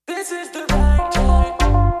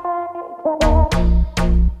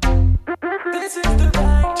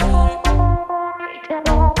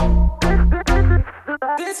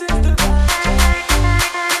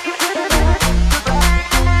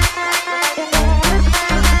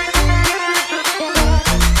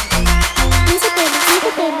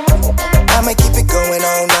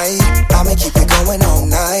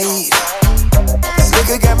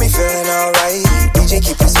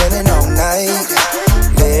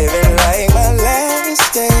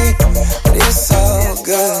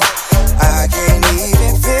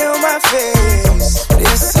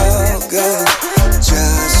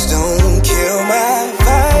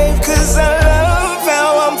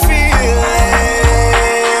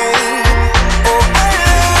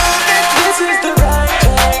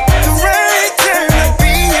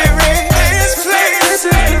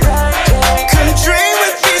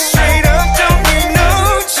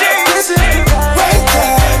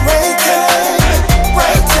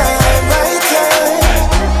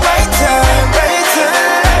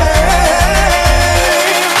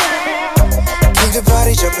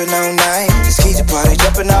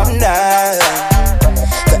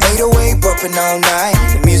bumping all night.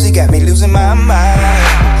 The music got me losing my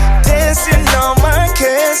mind. Dancing all my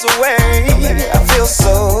cares away. I feel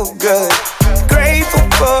so good. Grateful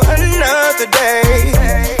for another day.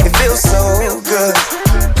 It feels so good.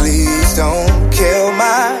 Please don't kill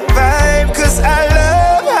my vibe, 'cause I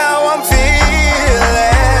love how I'm feeling.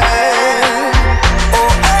 Oh,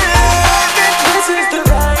 I love it. This is the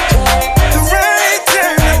right time. The right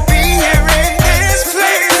time to be here in this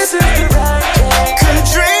place. This is the right time. Come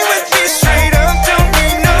dream with me straight up, don't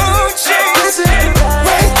need no chase. This is the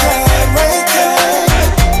right time. Right time,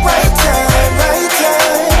 right time, right time, right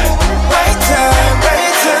time, right time,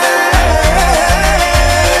 right time.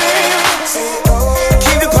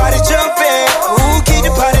 Keep the party jumping, ooh, keep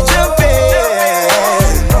the party jumping.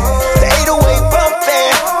 The 808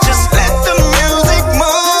 bumping, just let the music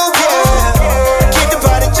move, yeah. Keep the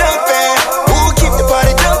party jumping, ooh, keep the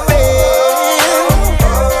party jumping.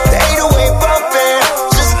 The 808 bumping,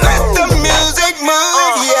 just let the music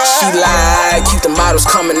move, yeah. She lied, keep the models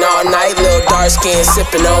coming all night. Little dark skin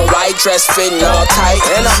sipping on white, dress fitting all tight.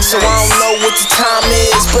 And so I don't know what the time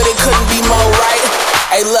is, but it couldn't be more right.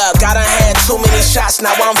 Hey look, I done had too many shots,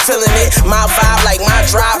 now I'm feeling it. My vibe like my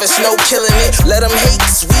drive, it's no killing it. Let them hate,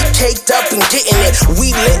 'cause we caked up and getting it.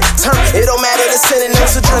 We lit, turn, it don't matter the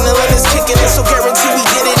synonyms. Adrenaline is kicking in, so guarantee we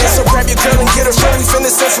get it in. So grab your girl and get her from. We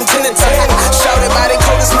finna send from 10 to 10. Shout it by the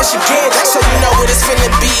coldest Michigan, so you know what it's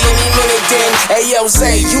finna be any minute then. Hey yo,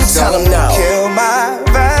 Zay, you tell them no. Kill my